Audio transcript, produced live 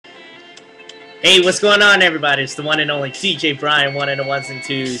Hey, what's going on, everybody? It's the one and only DJ Bryan, one and the ones and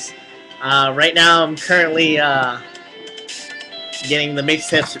twos. Right now, I'm currently getting the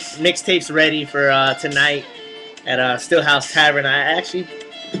mixtapes ready for tonight at Stillhouse Tavern. I actually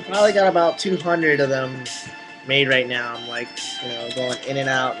probably got about 200 of them made right now. I'm like, going in and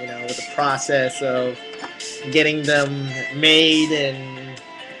out, with the process of getting them made and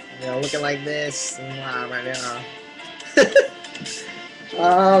looking like this right now.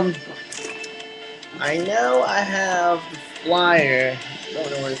 I know I have the flyer.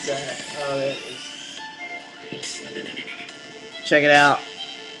 Don't know where it's at. Oh, there it is. Check it out.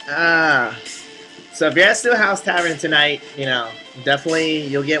 So if you're at Stillhouse Tavern tonight, definitely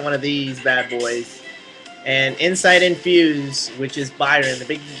you'll get one of these bad boys. And Inside Infuse, which is Byron, the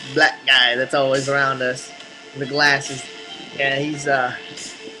big black guy that's always around us, the glasses. Yeah, he's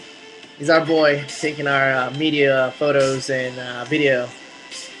our boy, taking our media photos and video.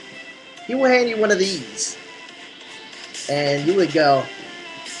 He will hand you one of these, and you would go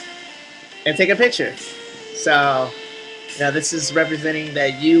and take a picture. So now this is representing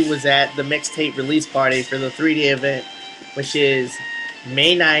that you was at the mixtape release party for the 3-day event, which is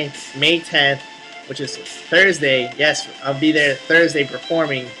May 9th, May 10th, which is Thursday. Yes, I'll be there Thursday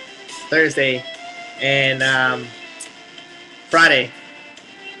performing Thursday, and Friday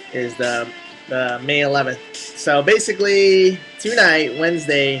is the May 11th. So basically tonight,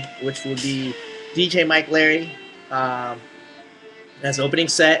 Wednesday, which will be DJ Mike Larry as opening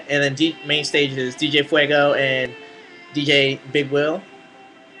set, and then main stage is DJ Fuego and DJ Big Will,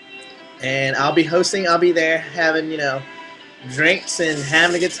 and I'll be hosting. I'll be there having drinks and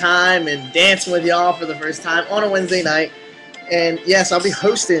having a good time and dancing with y'all for the first time on a Wednesday night. And yes, I'll be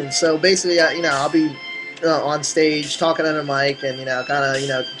hosting. So basically, I'll be on stage talking on the mic and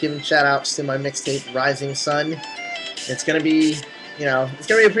giving shout outs to my mixtape Rising Sun. It's gonna be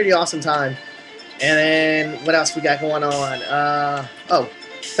a pretty awesome time. And then what else we got going on?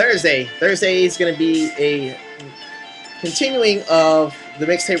 Thursday is gonna be a continuing of the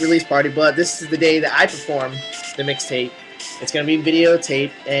mixtape release party, but this is the day that I perform the mixtape. It's gonna be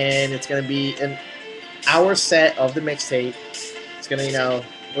videotape, and it's gonna be an hour set of the mixtape. It's gonna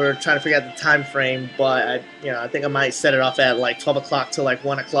we're trying to figure out the time frame, but I think I might set it off at like 12 o'clock till like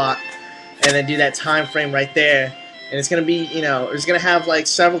 1 o'clock, and then do that time frame right there. And it's gonna be it's gonna have like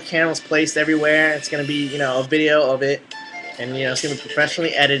several cameras placed everywhere. It's gonna be a video of it, and it's gonna be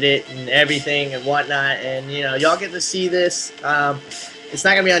professionally edited and everything and whatnot. And y'all get to see this. It's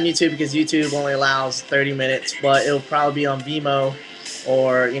not gonna be on YouTube because YouTube only allows 30 minutes, but it'll probably be on Vimeo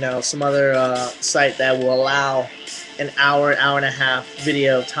or some other site that will allow an hour and a half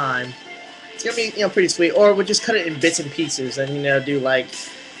video time. It's gonna be pretty sweet. Or we'll just cut it in bits and pieces and do like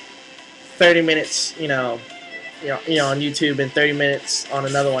 30 minutes on YouTube and 30 minutes on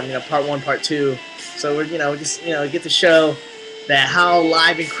another one, part 1, part 2. So we're just get to show that how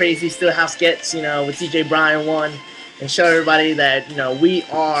live and crazy Stillhouse gets with DJ Bryan 1, and show everybody that we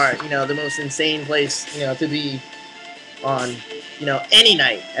are the most insane place to be on any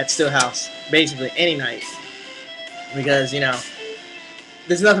night at Stillhouse, basically any night. Because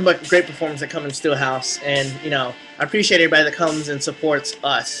there's nothing but great performers that come in Stillhouse, and I appreciate everybody that comes and supports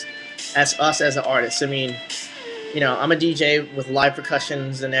us as an artist. I mean, I'm a DJ with live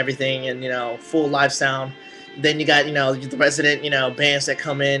percussions and everything, and full live sound. Then you got the resident bands that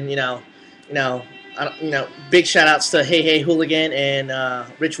come in. Big shout outs to Hey Hey Hooligan and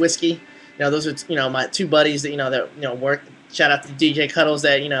Rich Whiskey. Those are my two buddies that that work. Shout out to DJ Cuddles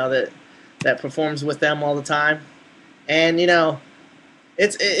that performs with them all the time. And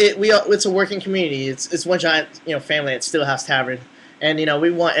it's a working community. It's one giant family at Stillhouse Tavern, and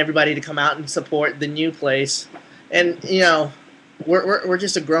we want everybody to come out and support the new place. And we're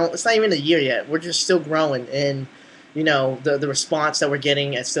just a grown. It's not even a year yet. We're just still growing, and the response that we're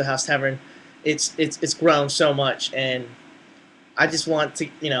getting at Stillhouse Tavern, it's grown so much. And I just want to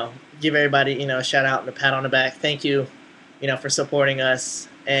give everybody a shout out and a pat on the back. Thank you for supporting us,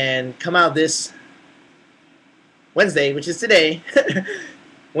 and come out this Wednesday, which is today,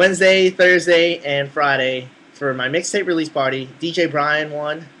 Wednesday, Thursday, and Friday for my mixtape release party, DJ Bryan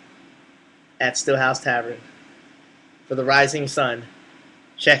 1 at Stillhouse Tavern for the Rising Sun.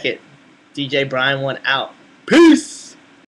 Check it. DJ Bryan 1 out. Peace!